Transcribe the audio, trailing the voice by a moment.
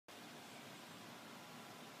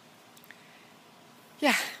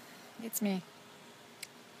Yeah, it's me.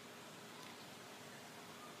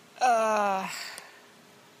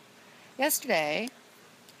 Yesterday,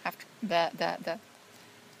 after the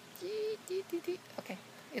okay,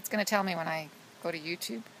 it's gonna tell me when I go to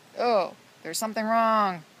YouTube. Oh, there's something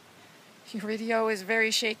wrong. Your video is very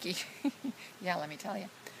shaky. Yeah, let me tell you.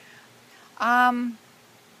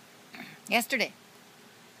 Yesterday,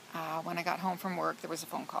 when I got home from work, there was a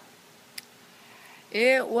phone call.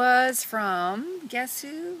 It was from, guess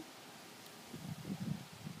who?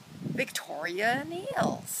 Victoria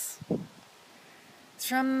Nails. It's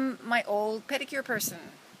from my old pedicure person,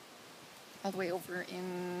 all the way over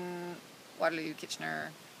in Waterloo,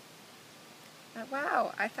 Kitchener.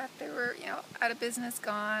 Wow, I thought they were, out of business,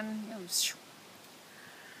 gone.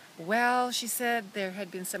 Well, she said there had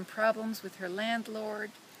been some problems with her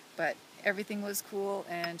landlord, but everything was cool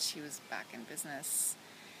and she was back in business.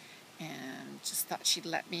 And just thought she'd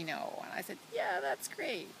let me know. And I said, yeah, that's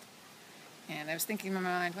great. And I was thinking in my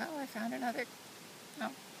mind, well, I found another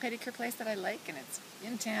pedicure place that I like, and it's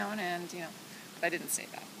in town, and, but I didn't say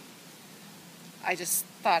that. I just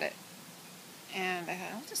thought it. And I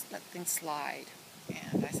thought, I'll just let things slide.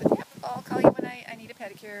 And I said, yep, I'll call you when I need a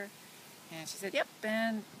pedicure. And she said, yep,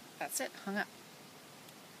 and that's it, hung up.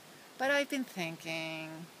 But I've been thinking,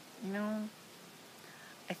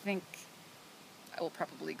 I think I will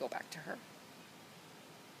probably go back to her.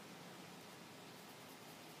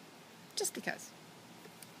 Just because.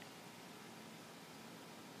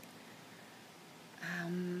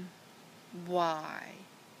 Why?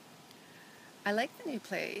 I like the new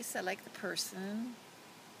place, I like the person,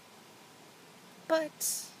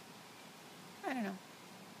 but I don't know.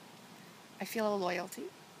 I feel a loyalty.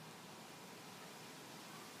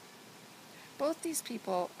 Both these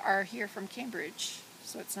people are here from Cambridge,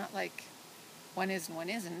 so it's not like one is and one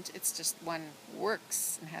isn't. It's just one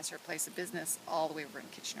works and has her place of business all the way over in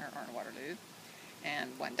Kitchener or in Waterloo,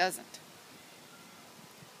 and one doesn't.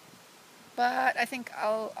 But I think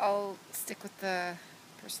I'll stick with the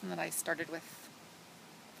person that I started with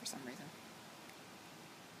for some reason.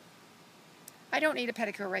 I don't need a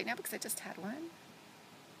pedicure right now because I just had one.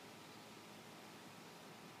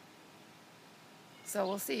 So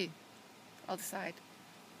we'll see. I'll decide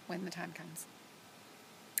when the time comes.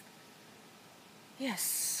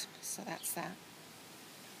 Yes, so that's that.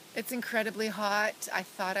 It's incredibly hot. I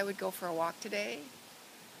thought I would go for a walk today,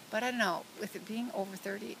 but I don't know. With it being over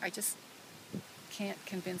 30, I just can't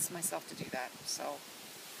convince myself to do that, so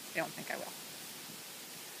I don't think I will.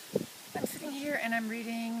 I'm sitting here and I'm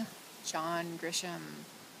reading John Grisham,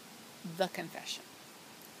 The Confession.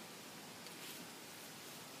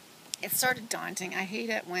 It started daunting. I hate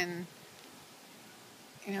it when,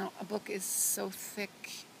 a book is so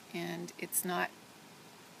thick and it's not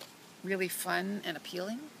really fun and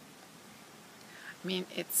appealing. I mean,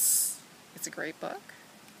 it's a great book.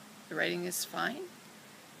 The writing is fine.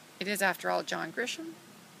 It is, after all, John Grisham.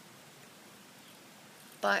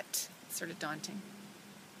 But it's sort of daunting.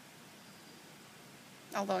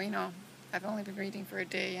 Although, I've only been reading for a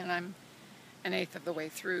day and I'm an eighth of the way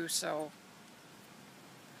through, so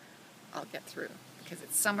I'll get through. Because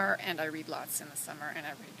it's summer and I read lots in the summer and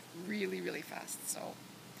I read really, really fast, so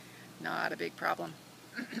not a big problem.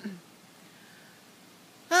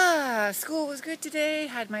 School was good today.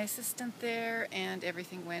 Had my assistant there and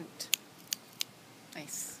everything went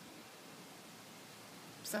nice.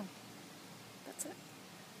 So, that's it.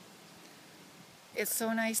 It's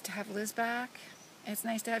so nice to have Liz back. It's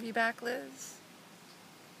nice to have you back, Liz.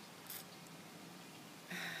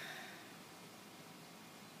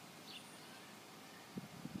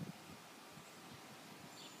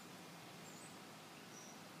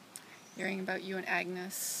 Hearing about you and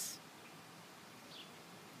Agnes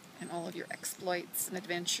and all of your exploits and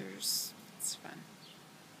adventures. It's fun.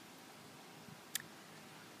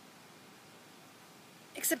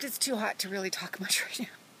 Except it's too hot to really talk much right now.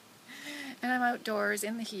 And I'm outdoors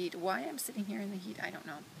in the heat. Why I'm sitting here in the heat, I don't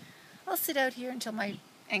know. I'll sit out here until my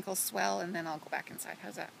ankles swell and then I'll go back inside.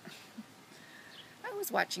 How's that? I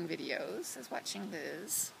was watching videos. I was watching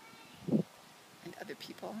Liz and other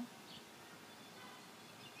people.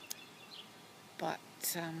 But,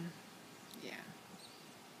 yeah.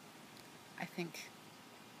 I think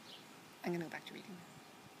I'm going to go back to reading.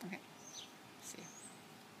 Okay. See you.